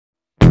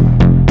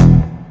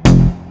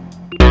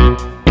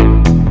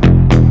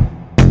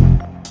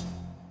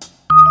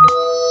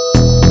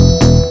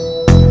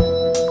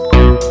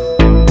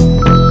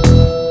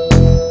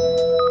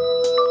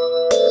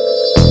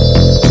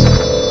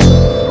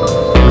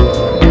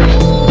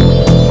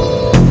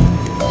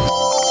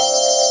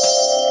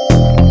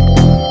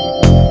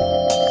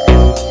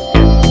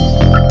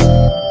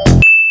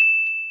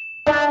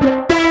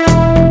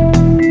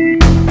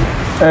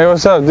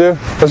what's up, dude?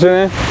 What's your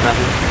name?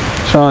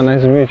 Nothing. Shawn,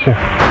 nice to meet you.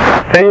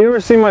 Hey, you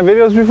ever seen my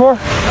videos before?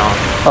 No.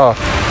 Oh.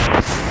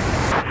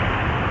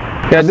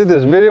 Yeah, I did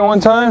this video one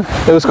time.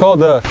 It was called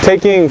the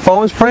Taking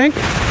Phones Prank.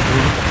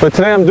 But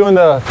today I'm doing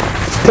the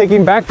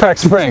Taking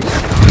Backpacks Prank.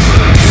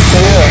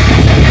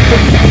 Yeah.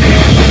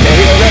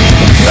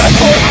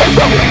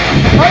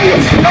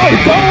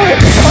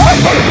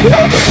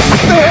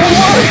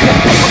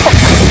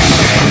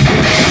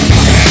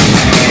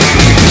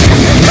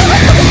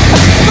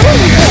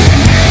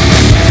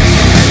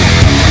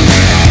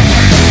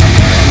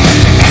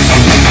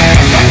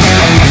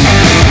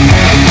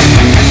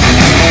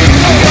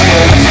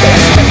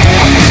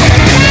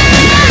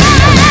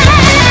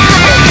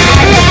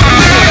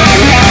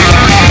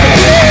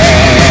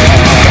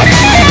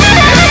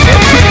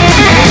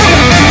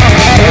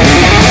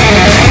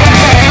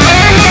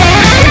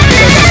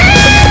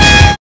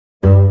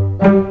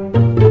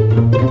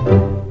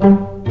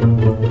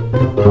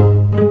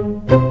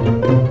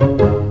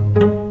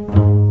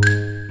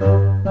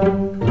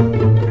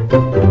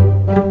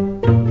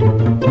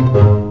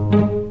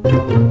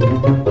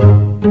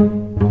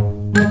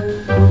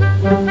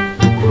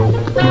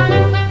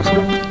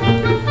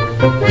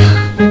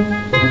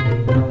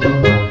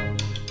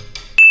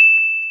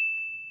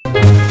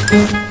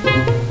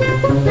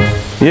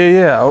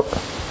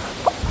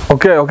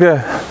 Okay.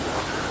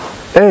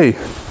 Hey,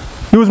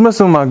 you was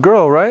messing with my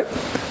girl, right?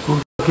 Who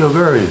the f*** your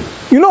girl is?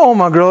 You know who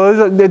my girl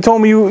is. They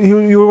told me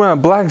you were wearing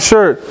a black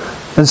shirt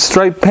and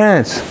striped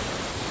pants.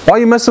 Why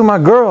you messing with my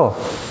girl?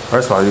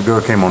 First of all, your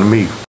girl came on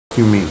me.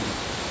 You mean?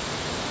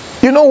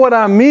 You know what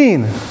I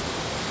mean.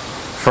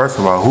 First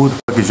of all, who the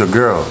f*** is your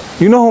girl?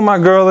 You know who my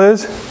girl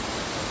is.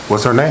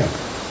 What's her name?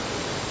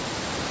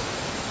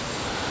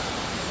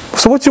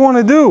 So what you want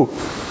to do?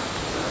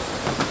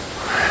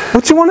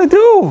 What you want to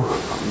do?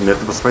 Come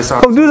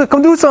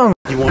do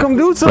something. Come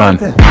do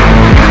something.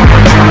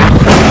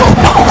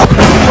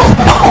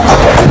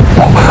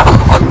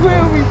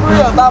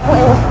 Stop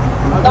playing.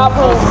 Stop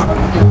playing.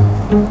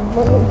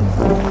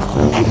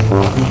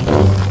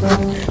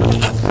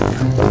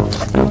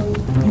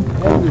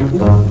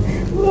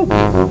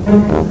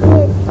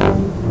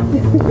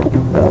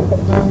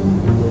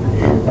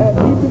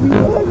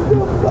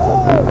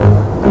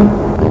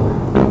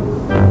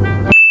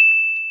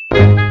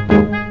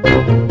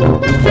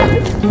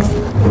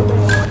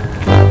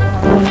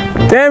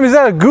 Damn, is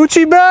that a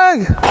Gucci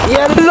bag?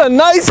 Yeah, this is a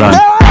nice bag!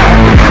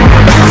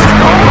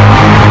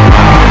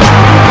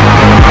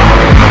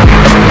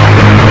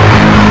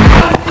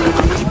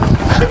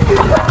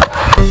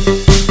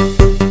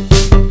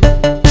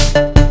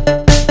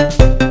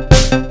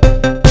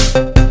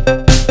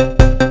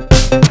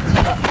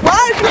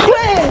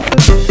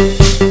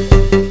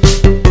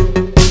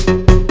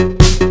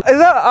 Is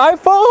that an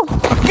iPhone?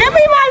 give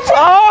me my shit!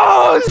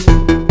 Oh!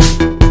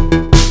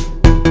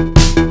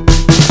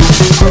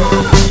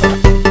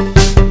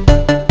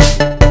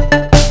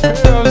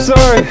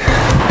 Sorry,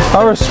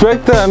 I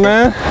respect that,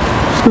 man.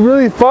 You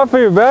really fought for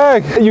your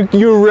bag.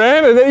 You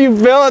ran and then you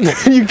fell and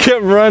then you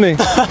kept running.